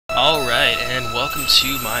Alright, and welcome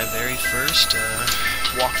to my very first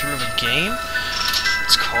walkthrough of a game.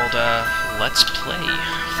 It's called Let's Play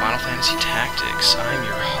Final Fantasy Tactics. I'm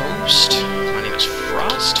your host. My name is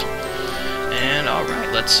Frost. And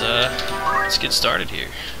alright, let's get started here.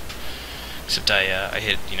 Except I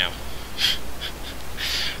hit, you know,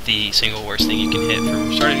 the single worst thing you can hit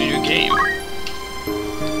for starting a new game.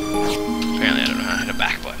 Apparently I don't know how to hit a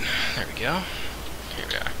back button. There we go. Here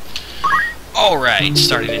we are. Alright,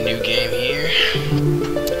 starting a new game here.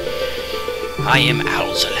 I am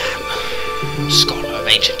Alzalam, scholar of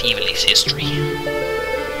ancient Evilise history.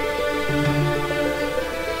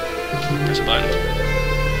 Press a button.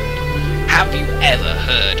 Have you ever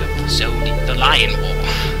heard of the Lion War?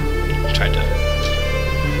 Tried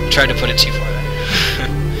to put it too far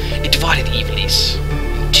there. It divided Evilise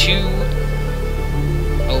in two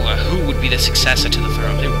over who would be the successor to the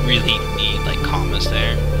throne. They really need like commas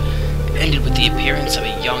there. Ended with the appearance of a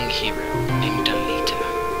young hero named Alita.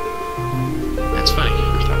 That's funny. I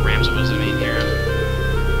thought Ramza was the main hero.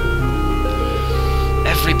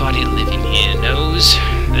 Everybody living here knows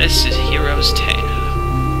this is Hero's Tale.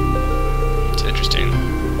 It's interesting.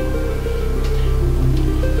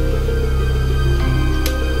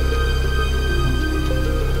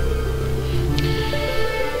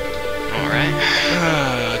 Alright.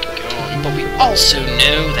 Keep going. But we also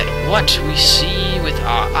know that what we see with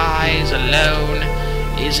our eyes alone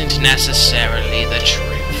isn't necessarily the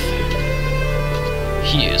truth.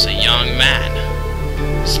 He is a young man.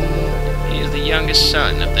 He is the youngest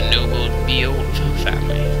son of the noble Beowulf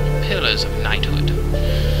family, pillars of knighthood.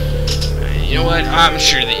 You know what? I'm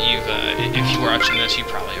sure that if you're watching this, you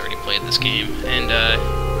probably already played this game. And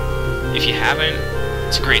if you haven't,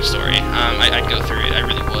 it's a great story. I'd go through it. I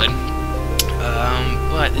really would.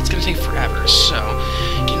 But it's gonna take forever, so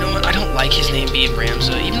you know what? I don't like his name being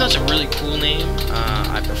Ramza, even though it's a really cool name.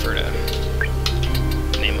 I prefer to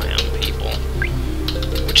name my own people,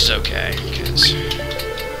 which is okay, because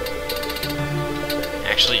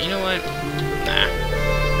actually, you know what? Nah.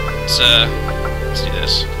 Let's do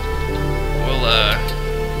this.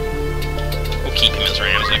 We'll keep him as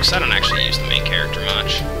Ramza, because I don't actually use the main character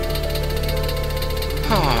much.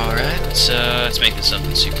 Alright, let's make this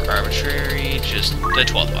something super arbitrary. Just the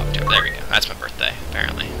 12th of October. There we go. That's my birthday,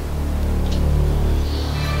 apparently.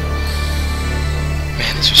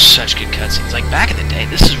 Man, these are such good cutscenes. Like, back in the day,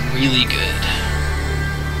 this is really good.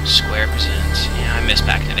 Square presents. Yeah, I miss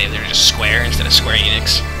back in the day. They were just Square instead of Square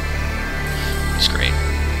Enix. It's great.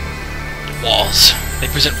 Walls. They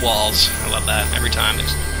present walls. I love that. Every time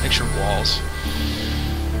there's a picture of walls.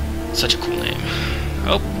 Such a cool name.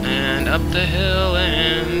 Oh, and up the hill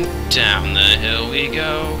and down the hill we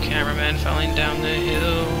go. Cameraman falling down the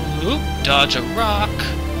hill. Oop, dodge a rock.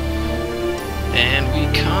 And we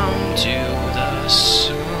come to the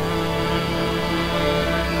sun.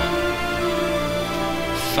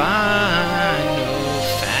 Final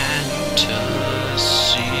Fantasy.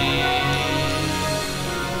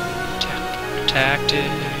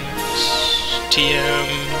 Tactics. TM.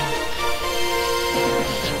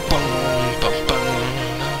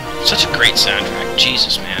 Such a great soundtrack.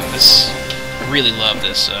 Jesus, man. I really love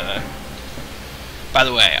this. By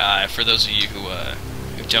the way, for those of you who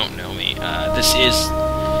don't know me, this is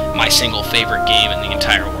my single favorite game in the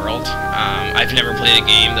entire world. I've never played a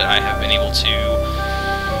game that I have been able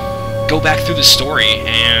to go back through the story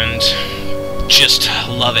and just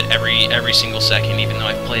love it every single second, even though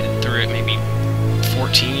I've played it through it maybe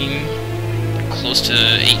 14, close to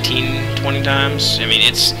 18, 20 times. I mean,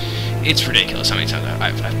 it's ridiculous how many times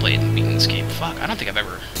I've played and beaten this game. Fuck, I don't think I've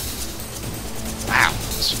ever... Wow,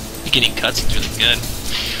 this beginning cutscene's really good.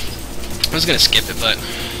 I was gonna skip it, but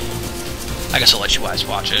I guess I'll let you guys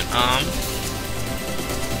watch it. God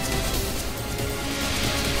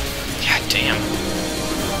damn.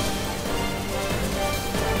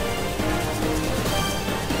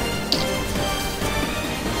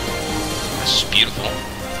 This is beautiful.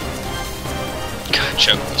 God,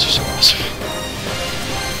 chocobos are so awesome.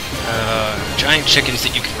 Giant chickens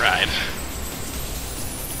that you can ride.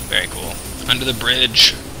 Very cool. Under the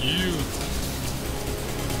bridge. Yeah.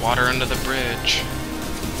 Water under the bridge.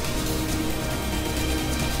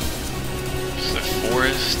 The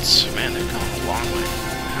forests. Man, they're going a long way.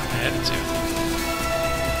 How am I headed to?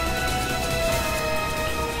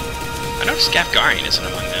 I noticed Gafgarian isn't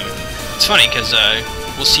among them. It's funny, because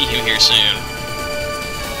we'll see him here soon.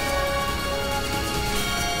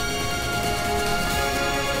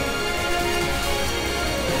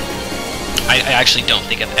 I actually don't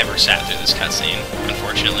think I've ever sat through this cutscene,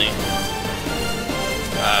 unfortunately.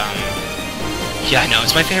 Yeah, I know,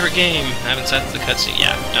 it's my favorite game. I haven't sat through the cutscene.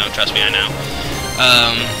 Yeah, no, trust me, I know.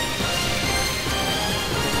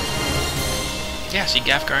 Yeah, see,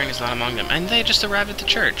 Gafgarian is not among them, and they just arrived at the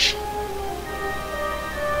church.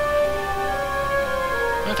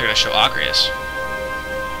 Oh, they're gonna show Agrias.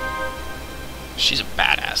 She's a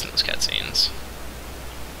badass in those cutscenes.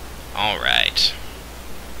 Alright.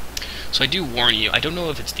 So I do warn you, I don't know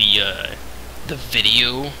if it's the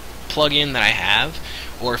video plugin that I have,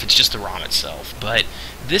 or if it's just the ROM itself, but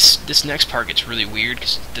this next part gets really weird,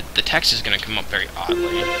 because the text is going to come up very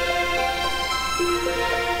oddly.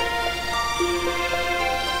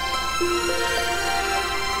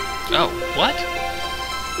 Oh, what?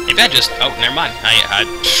 Maybe I just... Oh, never mind.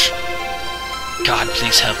 God,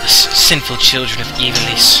 please help us, sinful children of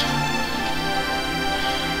Evilis.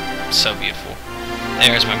 So beautiful.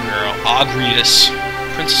 There's my girl, Agrias.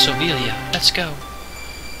 Princess Ophelia, let's go.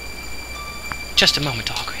 Just a moment,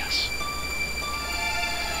 Agrias.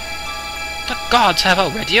 The gods have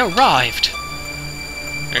already arrived.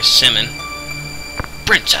 There's Simon.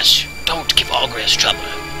 Princess, don't give Agrias trouble.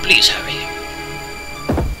 Please hurry.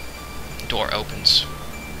 The door opens.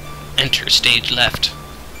 Enter stage left.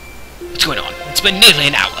 What's going on? It's been nearly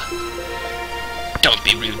an hour. Don't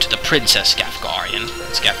be rude to the Princess, Gafgarian.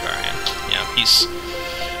 It's Gafgarian. Yeah, he's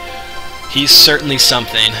certainly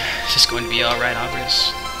something. Is this going to be alright,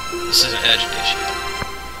 Agrias? This is an urgent issue.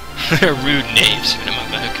 They're rude knaves, even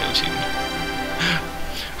among the Hokutin.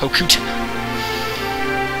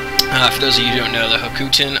 For those of you who don't know, the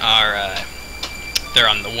Hokutin are they're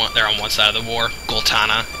on one side of the war.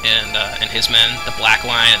 Goltana and his men, the black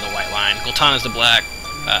line and the white line. Goltana's the black,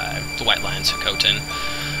 the white line's Hokutin.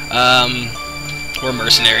 We're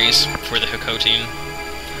mercenaries for the Hokutin.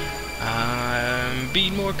 Be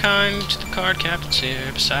more kind to the card captains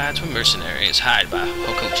here. Besides, we're mercenaries hired by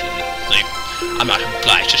Hokutin. Like, I'm not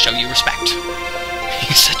obliged to show you respect.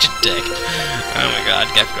 He's such a dick. Oh my god,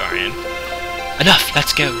 Gafgarian. Enough,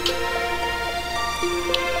 let's go.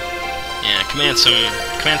 Yeah, command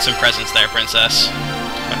some presence there, princess.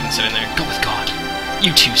 Fucking sitting there. Go with God.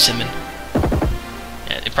 You too, Simon.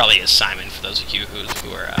 Yeah, it probably is Simon for those of you who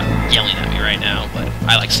are yelling at me right now, but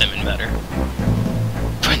I like Simon better.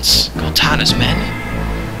 Prince Goltana's men?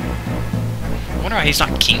 I wonder why he's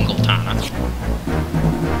not King Goltana.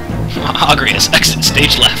 Agrias, exit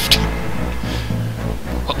stage left.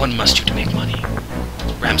 What one must do to make money?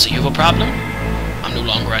 Ramsay, you have a problem? I'm no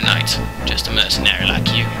longer a knight, just a mercenary like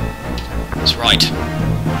you. That's right.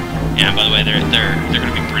 Yeah, by the way, they're going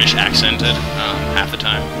to be British accented half the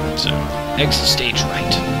time. So exit stage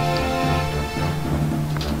right.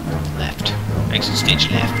 Left. Exit stage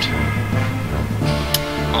left.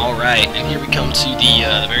 Alright, and here we come to the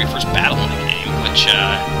very first battle in the game, which,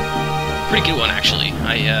 pretty good one, actually.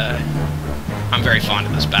 I'm very fond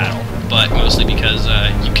of this battle, but mostly because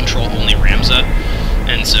you control only Ramza,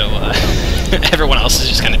 and so everyone else is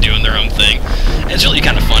just kind of doing their own thing. And it's really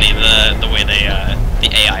kind of funny the way the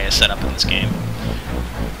AI is set up in this game.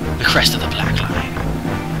 The crest of the Black Line.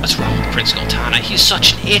 What's wrong with Prince Goltana? He's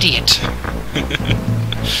such an idiot.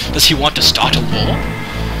 Does he want to start a war?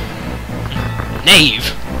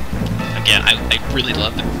 Knave! Again, I really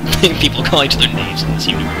love the people call each other knaves in this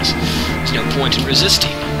universe. There's no point in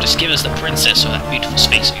resisting. Just give us the princess, so that beautiful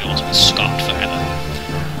face of yours will be scarred forever.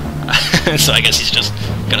 So I guess he's just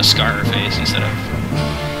gonna scar her face instead of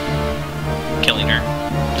killing her.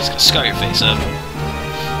 Just gonna scar your face up.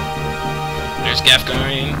 There's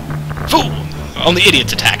Gafgarian. Fool! On the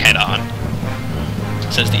idiot's attack head on.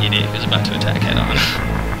 Says the idiot who's about to attack head on.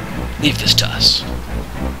 Leave this to us.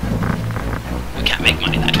 We can't make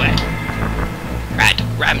money that way. Rad.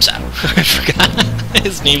 Ramza. I forgot.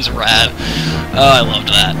 His name's Rad. Oh, I loved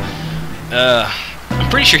that. I'm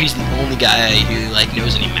pretty sure he's the only guy who, like,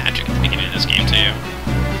 knows any magic at the beginning of this game, too.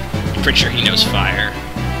 I'm pretty sure he knows fire.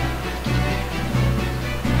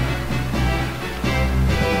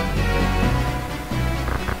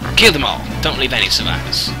 Kill them all. Don't leave any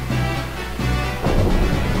survivors.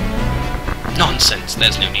 Nonsense,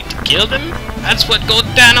 there's no need to kill them. That's what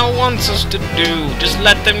Goltana wants us to do. Just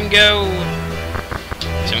let them go.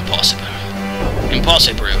 It's impossible.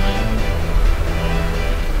 Impossible.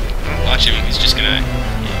 Watch him, he's just gonna... Yeah.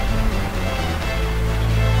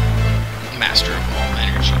 Master of all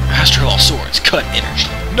energy. Master of all swords. Cut energy.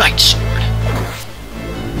 Night sword.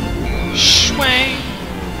 Shway.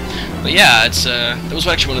 But yeah, it's that was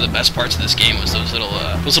actually one of the best parts of this game, was those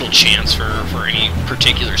little chants for any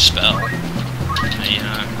particular spell.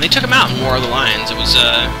 They took them out in War of the Lions. It was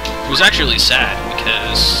actually really sad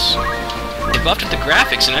because they buffed up the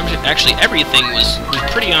graphics and actually everything was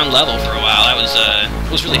pretty on level for a while. I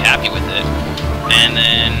was really happy with it, and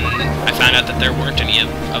then I found out that there weren't any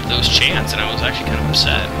of those chants, and I was actually kind of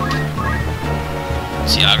upset.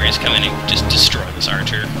 See Agrias come in and just destroy this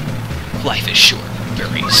archer. Life is short.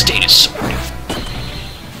 Very status sword.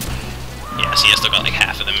 Yeah, see, I still got like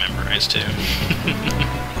half of them memorized too.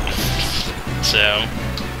 So,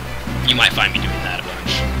 you might find me doing that a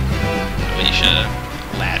bunch. Alicia,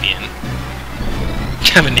 Lavian.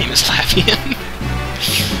 My name is Lavian.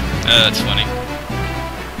 Oh, that's funny.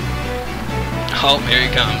 Oh, here he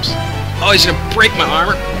comes. Oh, he's gonna break my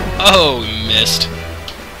armor. Oh, he missed.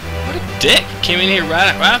 What a dick. Came in here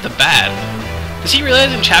right off the bat. Does he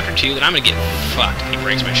realize in Chapter 2 that I'm gonna get fucked if he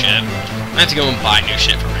breaks my shit? I have to go and buy new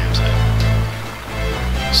shit from him, so.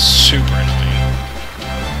 Super annoying.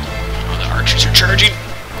 Oh, the archers are charging.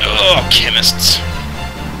 Oh, chemists.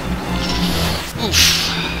 Oof.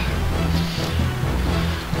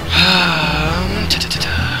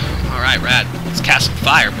 Alright, Rad. Let's cast some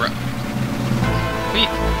fire, bro. Wait.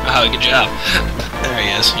 Oh, good job. There he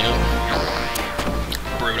is, you know.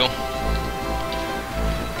 Brutal.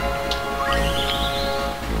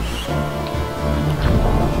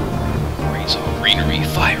 Raise all greenery,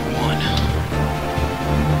 fire one.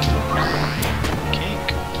 Okay.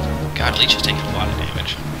 God, Leech is taking a lot of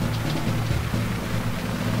damage.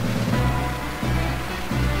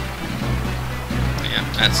 Yeah,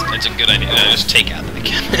 that's a good idea. Just take out the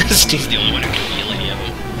chemist. He's the only one who can heal any of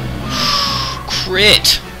them.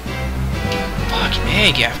 Crit! Fucking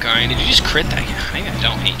hey, Gafgarian, did you just crit that guy? I think I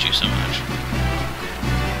don't hate you so much.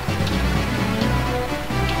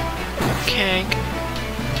 Okay.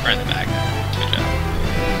 Right in the back. Good job.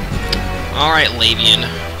 Alright, Lavian.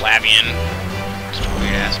 Just a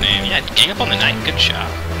weird ass name. Yeah, gang up on the knight. Good shot.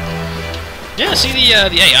 Yeah, see, the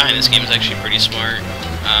AI in this game is actually pretty smart.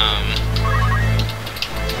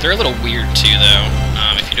 They're a little weird too, though.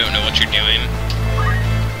 If you don't know what you're doing,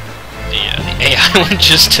 the AI will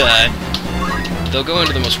just they'll go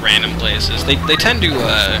into the most random places. They tend to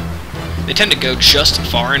go just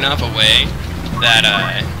far enough away that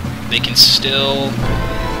they can still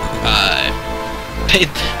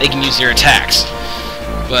they can use their attacks,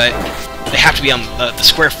 but they have to be on the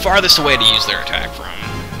square farthest away to use their attack from.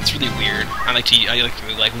 It's really weird. I like to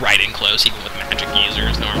move like right in close, even with magic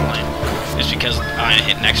users normally, just because I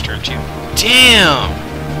hit next turn too. Damn!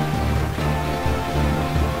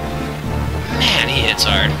 Man, he hits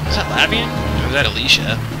hard. Is that Lavian? Or is that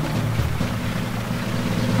Alicia?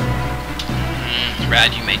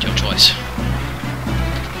 Rad, you made your choice.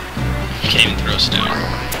 Can't even throw a stone.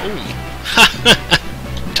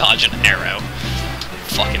 Ooh. Dodge an arrow.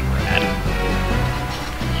 Fucking rad.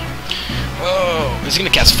 Whoa, is he gonna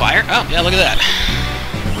cast fire? Oh, yeah, look at that.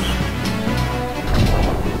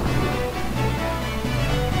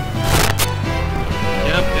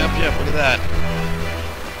 Yep, look at that.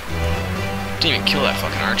 Didn't even kill that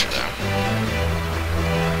fucking archer, though.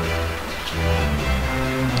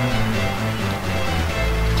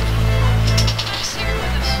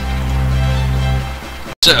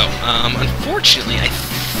 So, unfortunately, I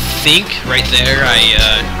think right there,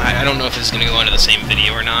 I don't know if this is gonna go into the same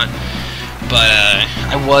video or not, but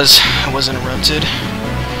I was interrupted,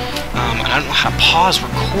 and I don't know how to pause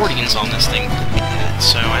recordings on this thing yet,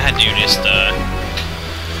 so I had to just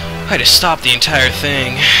stop the entire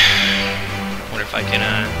thing. Wonder if I can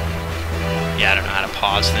yeah, I don't know how to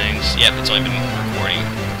pause things. Yep, it's only been recording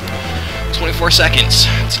 24 seconds.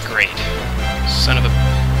 That's great. Son of a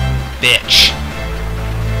bitch.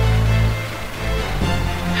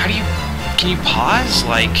 How do you... Can you pause?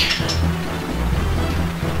 Like...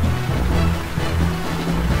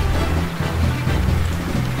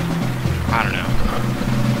 I don't know.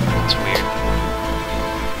 It's weird.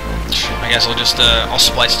 I guess I'll just, I'll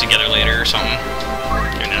splice it together later or something.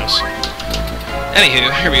 Who knows.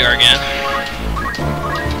 Anywho, here we are again.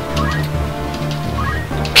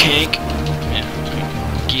 Kink. Yeah.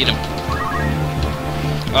 Get him.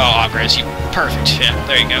 Oh, Ogres, you... Perfect. Yeah,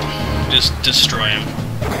 there you go. Just destroy him.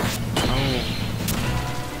 Oh.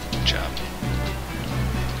 Good job.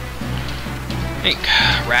 I think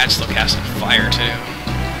Rad's still casting fire, too.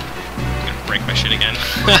 I'm gonna break my shit again.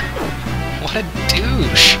 What a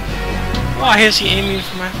douche! Why is he aiming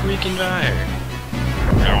for my freaking fire?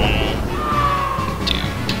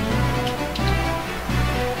 Dude.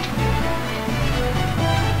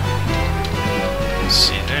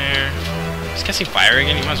 See there. He's casting fire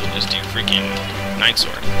again? He might as well just do freaking Night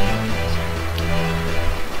Sword.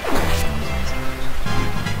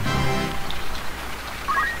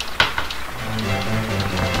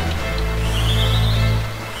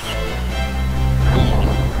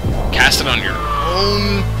 Cast it on your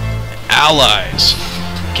own allies.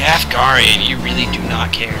 Gafgarian, you really do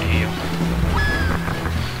not care, do you?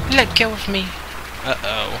 Let go of me.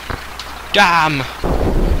 Uh-oh. Damn!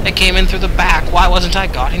 They came in through the back. Why wasn't I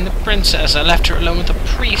guarding the princess? I left her alone with the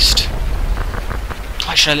priest.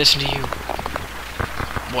 Why should I listen to you?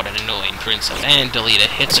 What an annoying princess. And Delita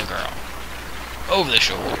hits a girl. Over the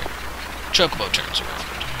shoulder. Chocobo turns around.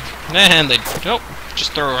 And they... Nope.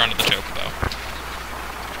 Just throw her onto the Chocobo.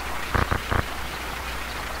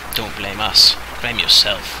 Don't blame us. Blame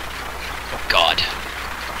yourself. Oh, God.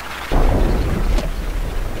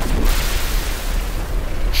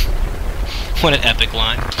 What an epic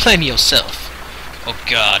line. Blame yourself. Oh,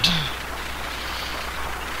 God.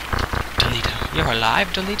 Delita. You're alive,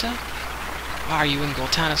 Delita? Why are you in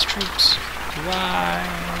Goltana's troops? Why?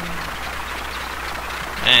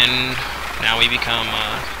 And now we become,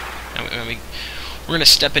 we're gonna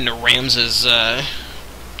step into Rams's, we're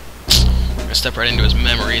gonna step right into his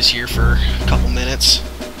memories here for a couple minutes.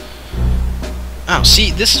 Oh,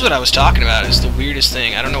 see, this is what I was talking about. It's the weirdest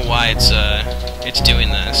thing. I don't know why it's doing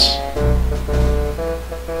this.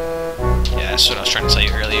 Yeah, that's what I was trying to tell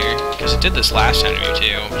you earlier, because it did this last time to me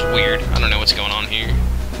too. It was weird. I don't know what's going on here.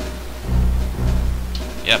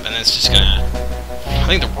 Yep, and it's just gonna... I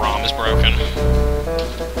think the ROM is broken.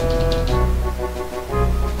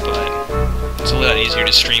 But it's a lot easier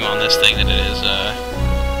to stream on this thing than it is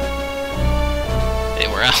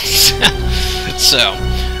anywhere else. So,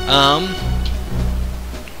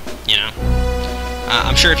 you know,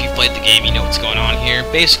 I'm sure if you've played the game, you know what's going on here.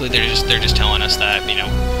 Basically, they're just telling us that, you know,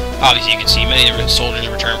 obviously you can see many different soldiers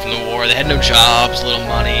returned from the war. They had no jobs, little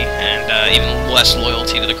money, and even less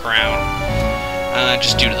loyalty to the crown.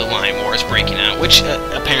 Just due to the Line Wars breaking out, which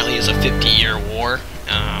apparently is a 50-year war.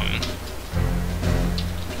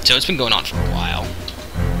 So it's been going on for a while.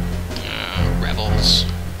 Rebels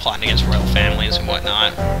plotting against royal families and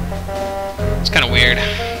whatnot. It's kind of weird.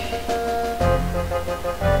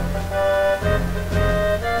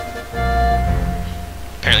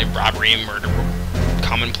 Apparently robbery and murder were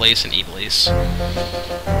commonplace in Iblis.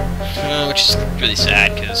 Which is really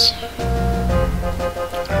sad, because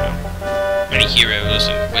many heroes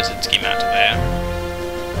and wizards came out to that.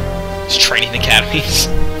 It's training academies.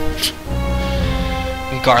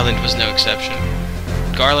 And Garland was no exception.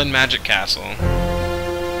 Garland Magic Castle.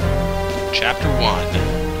 Chapter 1.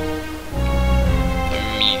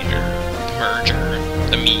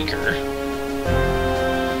 The Meager.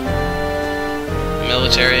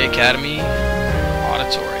 Military Academy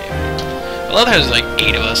Auditorium. I love how there's like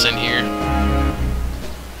 8 of us in here.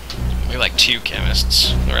 We're like 2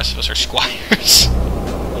 chemists. The rest of us are squires.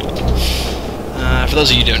 For those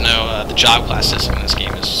of you who don't know, the job class system in this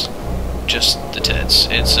game is just the tits.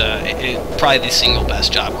 It's probably the single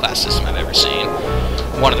best job class system I've ever seen.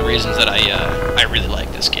 One of the reasons that I really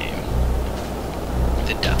like this game.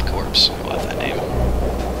 The Death Corps. I love that name.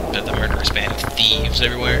 The murderous band of thieves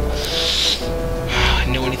everywhere.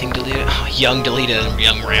 Know anything Delita? Oh, young Delita and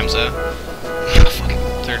young Ramza.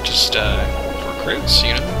 They're just recruits,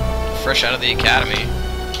 you know? Fresh out of the academy.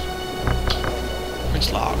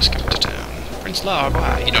 Prince Log's coming to town. Prince Log,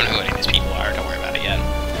 why? You don't know who any of these people are, don't worry about it yet.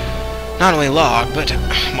 Not only Log, but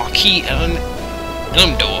Marquis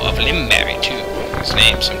Elmdor of Limberry, too. His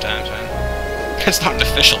name sometimes, man. It's not an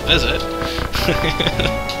official visit.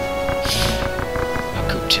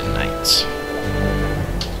 Akutin Knights.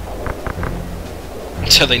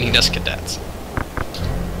 So they need us cadets.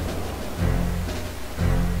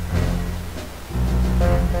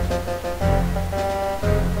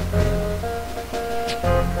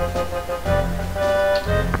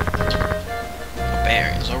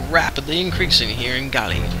 Barbarians are rapidly increasing here in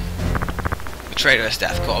Galeen. The traitorous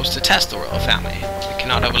Death Corps to test the royal family. We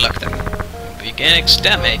cannot overlook them. We begin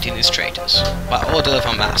exterminating these traitors by order of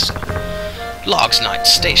our master. Log's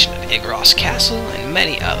Knights stationed at Igros Castle and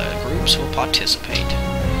many other groups will participate.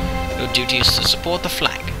 Your duty is to support the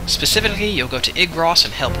flank. Specifically, you'll go to Igros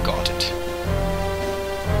and help guard it.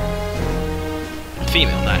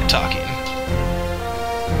 Female Knight talking.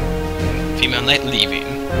 Female Knight leaving.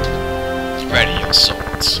 Ready your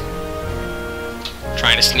swords.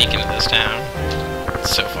 Trying to sneak into this town.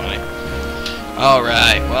 It's so funny.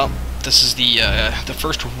 Alright, well, this is the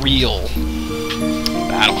first real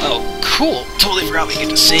battle. Oh, cool! Totally forgot we get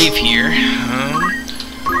to save here.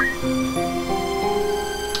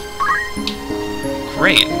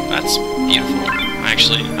 Great, that's beautiful.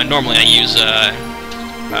 Actually, normally I use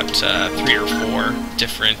about 3 or 4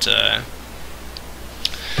 different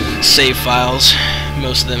save files.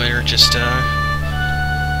 Most of them are just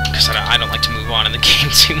because I don't like to move on in the game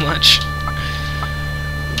too much.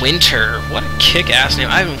 Winter, what a kick-ass name!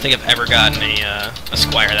 I don't think I've ever gotten a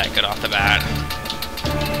squire that good off the bat.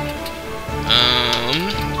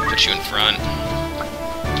 Put you in front.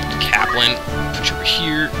 Kaplan, put you over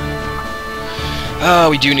here.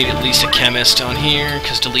 We do need at least a chemist on here,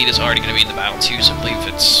 because Delita's already going to be in the battle too, so I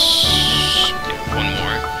believe it's 1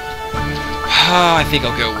 I think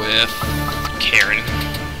I'll go with Karen.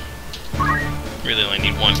 Really only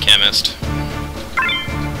need one chemist.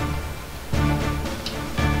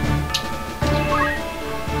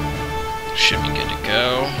 Should be good to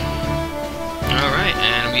go. Alright,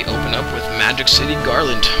 and we open up with Magic City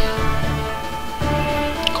Garland.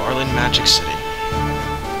 Garland Magic City.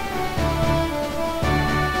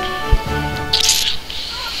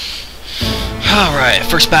 Alright,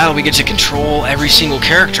 first battle we get to control every single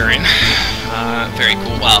character in. Very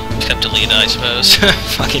cool. Well, except Delita, I suppose.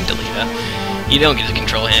 Fucking Delita. You don't get to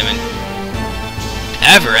control him, and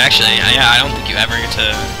ever, actually. I don't think you ever get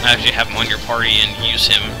to actually have him on your party and use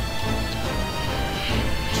him.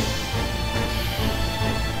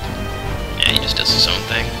 Yeah, he just does his own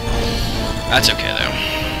thing. That's okay, though.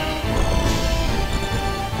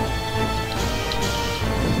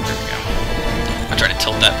 There we go. I try to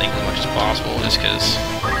tilt that thing as much as possible, just because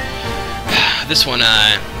this one,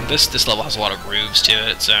 this level has a lot of grooves to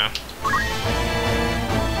it, so.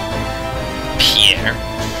 Pierre.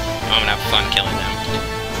 I'm gonna have fun killing them.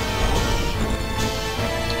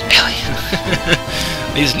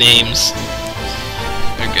 These names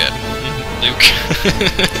are good. Luke.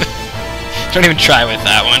 Don't even try with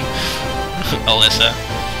that one. Alyssa.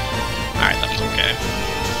 Alright, that one's okay.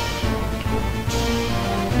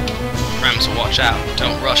 Rems, watch out.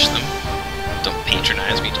 Don't rush them. Don't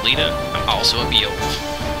patronize me, Delita. I'm also a Beowulf.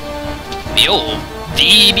 Beowulf?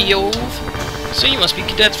 The Beowulf? So you must be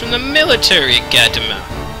cadets from the military academy.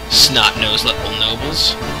 Snot-nosed little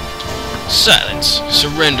nobles. Silence.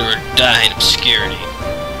 Surrender or die in obscurity.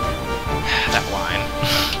 That line.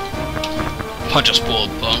 Punch us,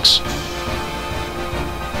 spoiled bunks.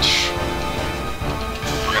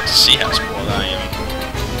 I got to see how spoiled I am.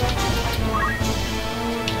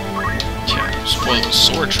 Yeah, spoiled with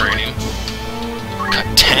sword training.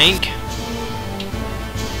 Cut tank?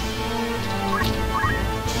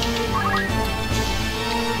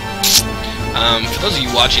 For those of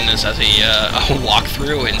you watching this as a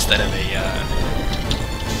walkthrough instead of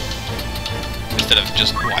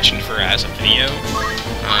just watching for as a video,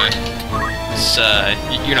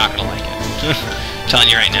 you're not gonna like it. I'm telling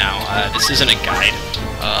you right now, this isn't a guide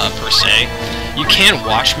per se. You can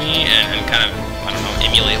watch me and kind of, I don't know,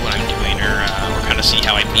 emulate what I'm doing or kind of see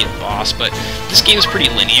how I beat a boss, but this game is pretty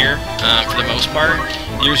linear for the most part.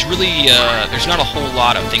 There's really, there's not a whole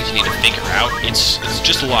lot of things you need to figure out. It's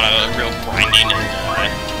just a lot of real grinding and,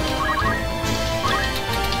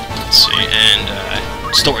 let's see, and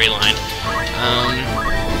storyline.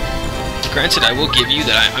 Granted, I will give you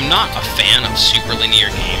that I'm not a fan of super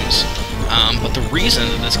linear games, but the reason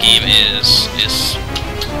that this game is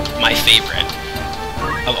my favorite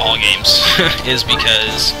of all games is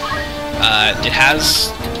because it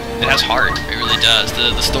has heart. It really does.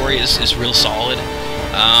 The story is real solid.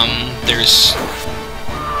 There's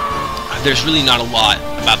really not a lot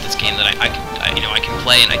about this game that I can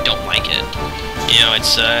play and I don't like it. You know,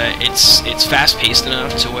 it's fast-paced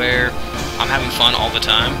enough to where I'm having fun all the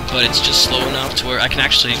time, but it's just slow enough to where I can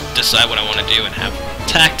actually decide what I want to do and have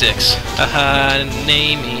tactics,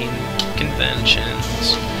 naming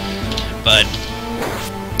conventions. But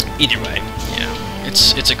either way, yeah,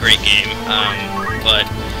 it's a great game. But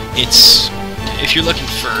if you're looking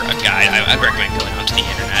for a guide, I'd recommend going onto the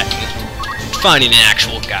internet and finding an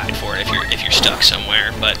actual guide for it if you're stuck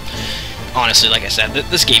somewhere. But honestly, like I said,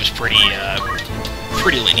 this game's pretty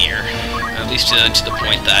linear, at least to the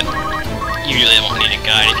point that you really won't need a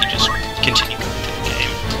guide if you just continue going through the game.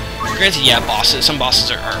 Granted, yeah, some bosses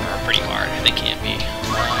are pretty hard. They can be,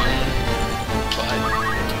 but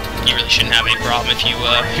you really shouldn't have any problem if you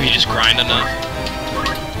just grind enough.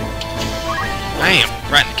 Bam!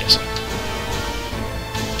 Right in the kissing.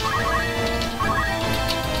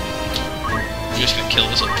 I'm just gonna kill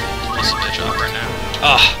this bitch off right now.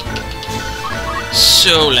 Ugh.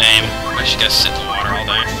 So lame. I just gotta sit in the water all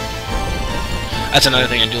day. That's another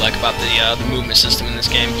thing I do like about the movement system in this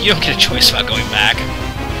game. You don't get a choice about going back.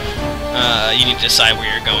 You need to decide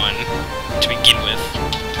where you're going to begin with.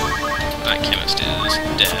 That chemist is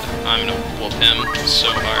dead. I'm gonna whoop him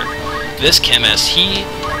so hard. This chemist, he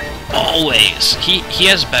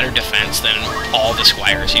has better defense than all the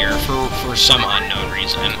squires here for some unknown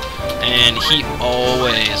reason. And he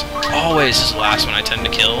always is the last one I tend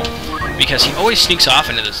to kill, because he always sneaks off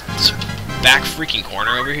into this back freaking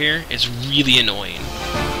corner over here. It's really annoying.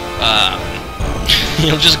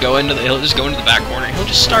 He'll just go into the back corner. He'll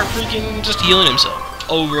just start freaking just healing himself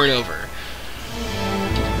over and over.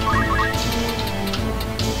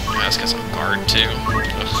 Yeah, this guy's on guard too.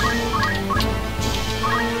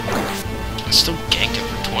 I still ganked him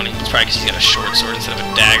for 20. It's probably because he's got a short sword instead of a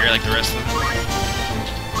dagger like the rest of them.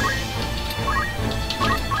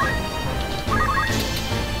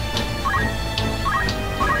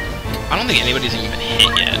 I don't think anybody's even been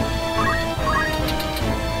hit yet.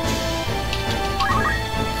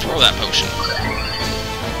 Throw that potion.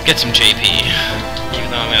 Get some JP,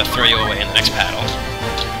 even though I'm going to throw you away in the next battle.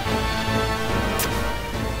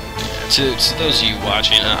 To those of you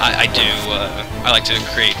watching, I like to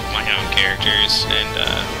create my own characters, and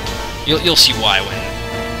you'll see why when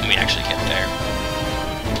we actually get there.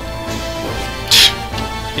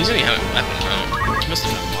 He's gonna have a weapon, bro. He must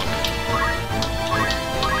have been a monk.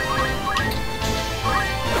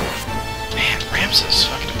 Man, Ramses'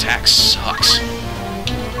 fucking attack sucks.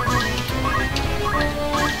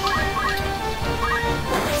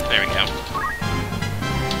 There we go.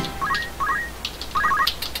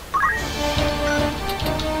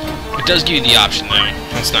 It does give you the option, though.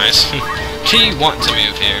 That's nice. Do you want to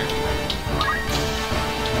move here?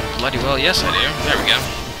 Bloody well, yes I do. There we go.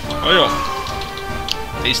 Oh, yeah.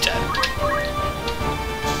 He's dead.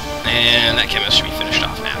 And that chemist should be finished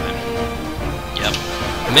off now, then. Yep.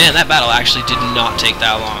 Man, that battle actually did not take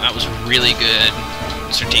that long. That was really good,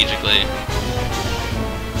 strategically.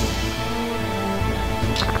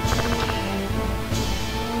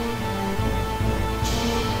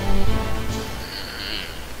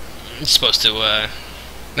 It's supposed to,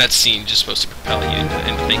 that scene just supposed to propel you into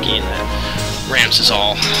thinking that Rams is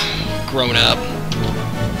all grown up.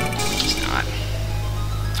 He's not.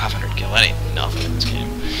 500 kill, that ain't nothing in this game.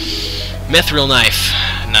 Mithril knife.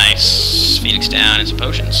 Nice. Phoenix down and some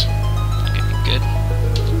potions. Good.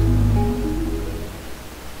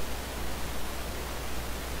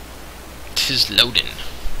 Tis loading.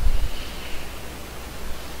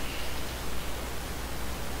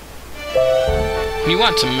 When you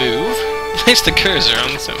want to move, place the cursor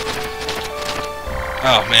on the symbol.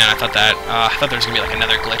 Oh man, I thought there was gonna be like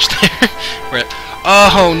another glitch there. Where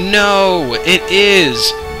oh no, it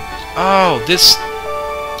is. Oh, this.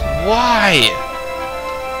 Why?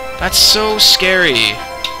 That's so scary.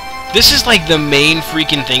 This is like the main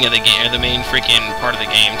freaking thing of the game, or the main freaking part of the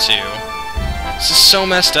game too. This is so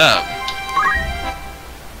messed up.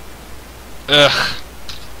 Ugh.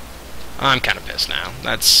 I'm kind of pissed now.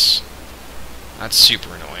 That's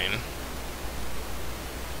super annoying.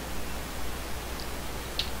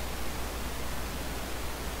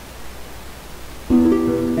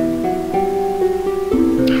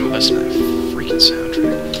 Oh, listen to that freaking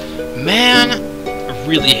soundtrack. Man, I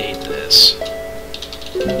really hate this.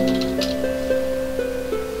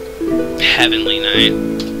 Heavenly Night.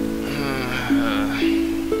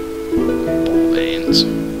 Ball veins.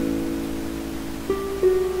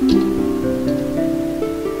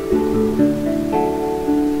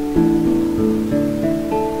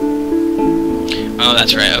 Oh,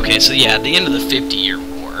 that's right. Okay, so yeah, at the end of the 50-year war.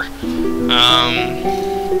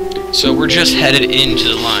 So we're just headed into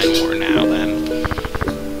the Line War now, then.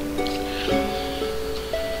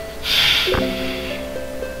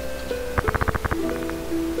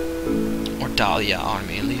 Ordalia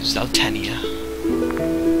army leaves Altenia.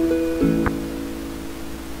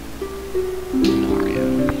 Nario.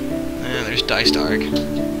 And there's Dystark.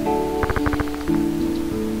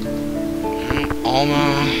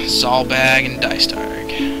 Alma, Zalbag, and Dystark.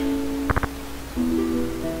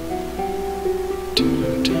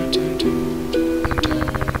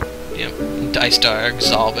 Yep, Dystark,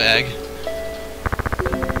 Zalbag.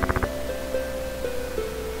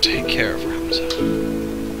 Take care of Ramza.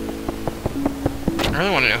 I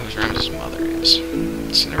really want to know who Ramza's mother is.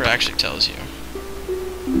 It never actually tells you.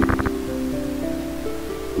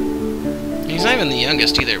 He's not even the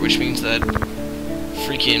youngest either, which means that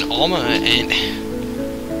freaking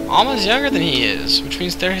Alma's younger than he is, which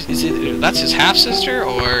means that's his half-sister,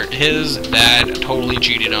 or his dad totally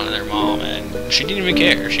cheated on their mom, and she didn't even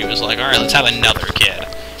care. She was like, alright, let's have another kid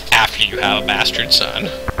after you have a bastard son.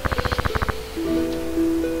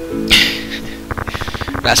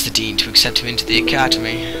 Ask the Dean to accept him into the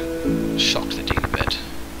Academy. Shock the Dean a bit.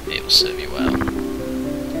 It will serve you well.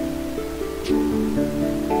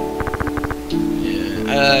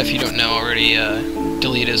 Yeah, if you don't know already,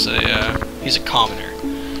 Delete is he's a commoner.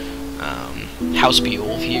 House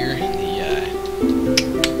Beowulf here.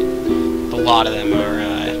 The lot of them are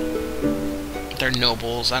they're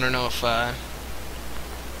nobles. I don't know if I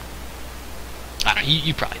don't know,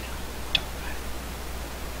 you probably know.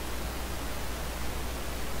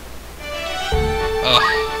 Oh,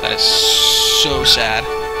 that is so sad.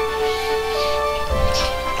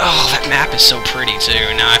 Oh, that map is so pretty too.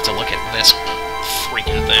 Now I have to look at this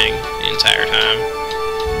freaking thing the entire time.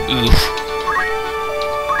 Oof.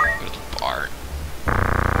 Go to the bar.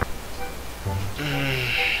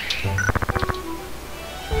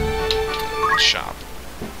 Shop.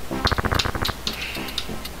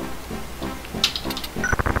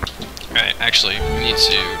 actually, we need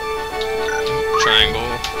to triangle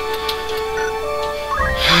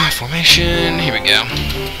formation. Here we go.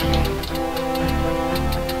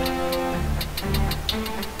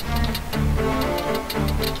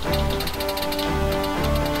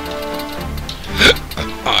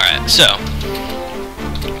 Alright, so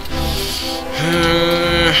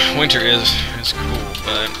winter is cool,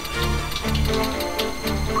 but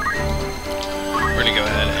we're gonna go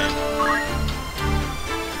ahead.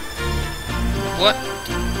 What?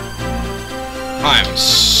 I'm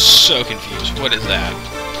so confused. What is that?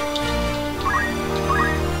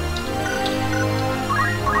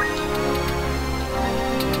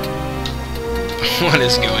 What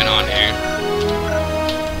is going on here?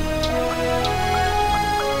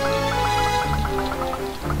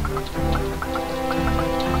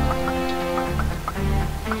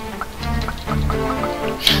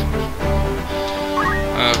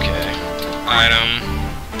 Okay. Item.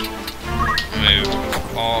 Move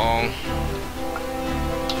all.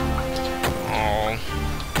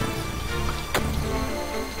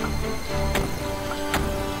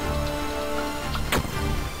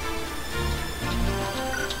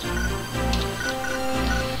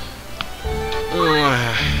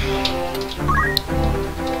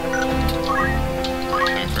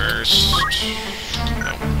 First.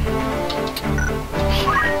 No.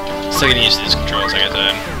 Still getting used to these controls, like I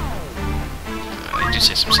said. They do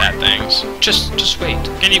say some sad things. Just wait.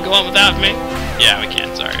 Can you go on without me? Yeah, we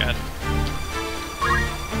can. Sorry, God.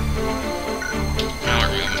 I don't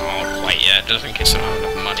remove them all quite yet, just in case I don't have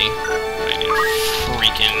enough money. I need a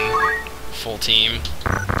freaking full team.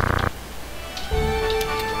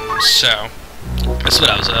 So, this is what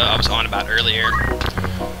I was on about earlier.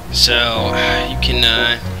 So, you can,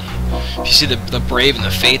 if you see the Brave and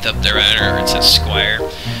the Faith up there, or it says Squire,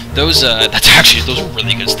 those, those are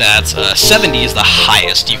really good stats. 70 is the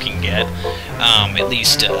highest you can get, at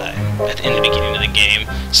least, in the beginning of the game.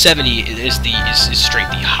 70 is straight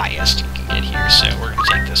the highest you can get here, so we're gonna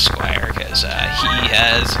take this Squire, because, he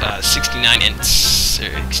has, 69 and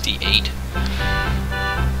 68.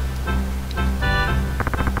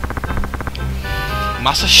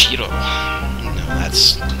 Masashiro. No,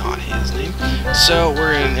 that's not his name. So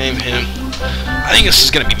we're gonna name him. I think this is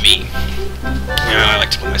gonna be me. You know, I like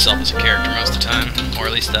to put myself as a character most of the time, or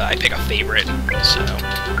at least I pick a favorite. So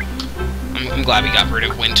I'm glad we got rid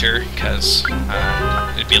of Winter, because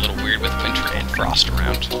it'd be a little weird with Winter and Frost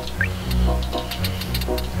around.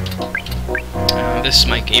 This is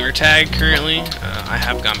my gamer tag currently. I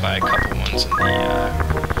have gone by a couple ones in the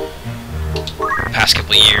past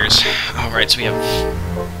couple of years. Alright, so we have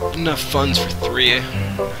enough funds for three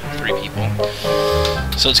people.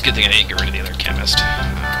 So it's a good thing I didn't get rid of the other chemist.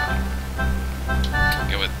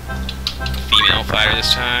 Go with female fighter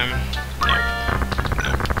this time.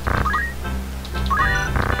 Nope.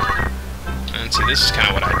 And see, this is kind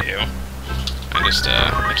of what I do.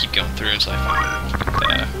 I keep going through until I find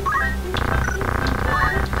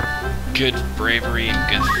good bravery and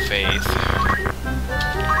good faith.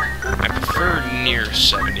 I prefer near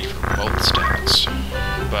 70 for both stats,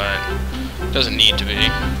 but it doesn't need to be.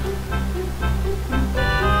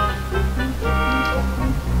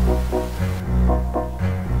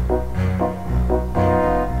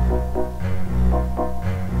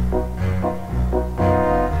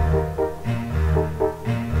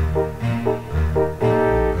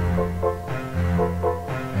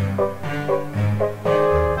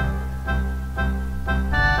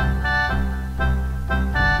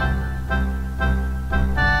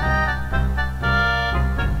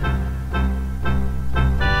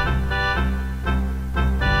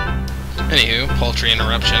 Anywho, poultry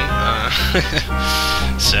interruption.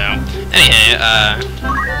 So, anyhow,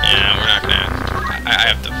 yeah, we're not gonna. I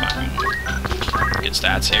have to find good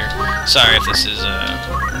stats here. Sorry if this is. That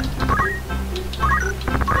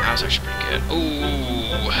was actually pretty good.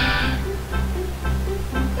 Ooh,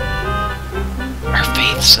 our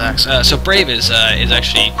faith sucks. So brave is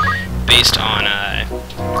actually based on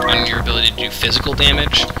your ability to do physical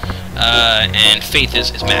damage, and faith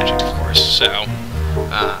is magic, of course. So.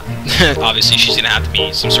 Obviously, she's gonna have to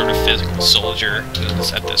be some sort of physical soldier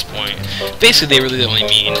at this point. Basically, they really only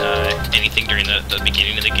mean anything during the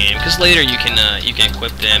beginning of the game, because later you can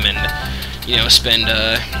equip them and spend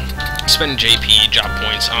JP job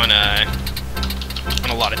points on a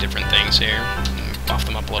lot of different things here. Buff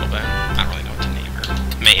them up a little bit. I don't really know what to name her.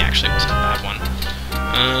 May actually wasn't a bad one.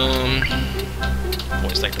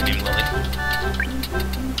 Always like the name Lily.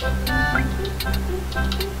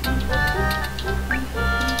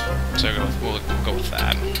 So we'll go with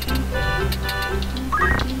that.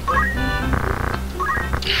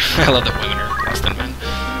 I love that women are less than men.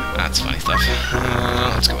 That's funny. stuff.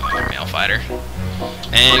 Let's go with another male fighter.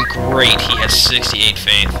 And great, he has 68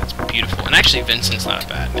 faith. That's beautiful. And actually, Vincent's not a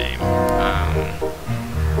bad name.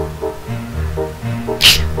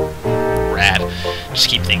 Rad. Just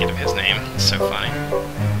keep thinking of his name. It's so funny.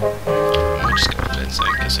 We'll just go with Vincent,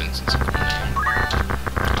 because Vincent's a cool name.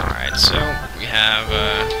 Alright, so we have,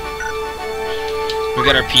 we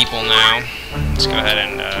got our people now. Let's go ahead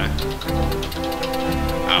and,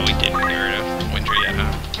 oh, we didn't get rid of Winter yet,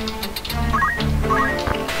 huh?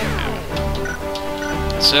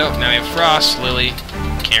 So, now we have Frost, Lily,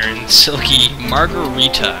 Karen, Silky,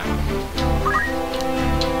 Margarita.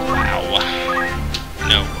 Wow.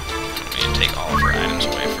 No. We need to take all of her items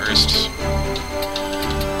away first.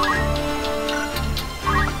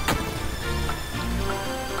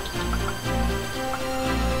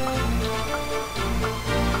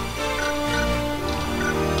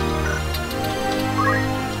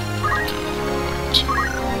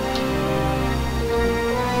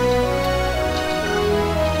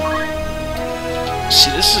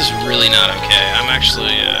 See, this is really not okay. I'm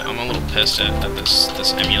actually, I'm a little pissed at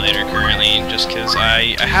this emulator currently, just because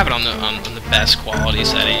I have it on the best quality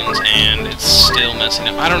settings, and it's still messing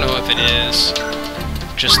up. I don't know if it is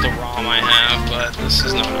just the ROM I have, but this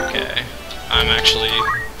is not okay. I'm actually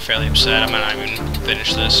fairly upset. I might not even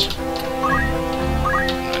finish this. I'm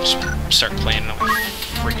gonna just start playing on my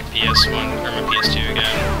freaking PS1 or my PS2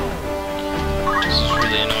 again. This is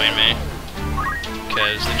really annoying me,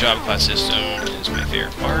 because the job class system is my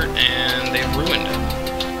favorite part, and they've ruined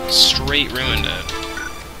it. Straight ruined it.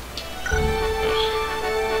 Ugh.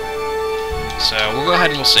 So we'll go ahead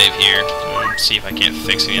and we'll save here, and see if I can't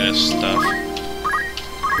fix any of this stuff.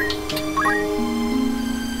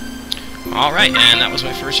 Alright, and that was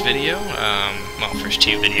my first video. Well, first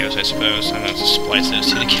two videos, I suppose. I'm going to splice those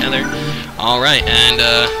two together. Alright, and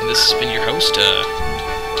this has been your host,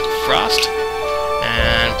 Frost.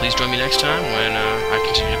 And please join me next time when I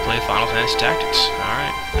continue to play Final Fantasy Tactics.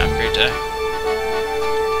 Alright, have a great day.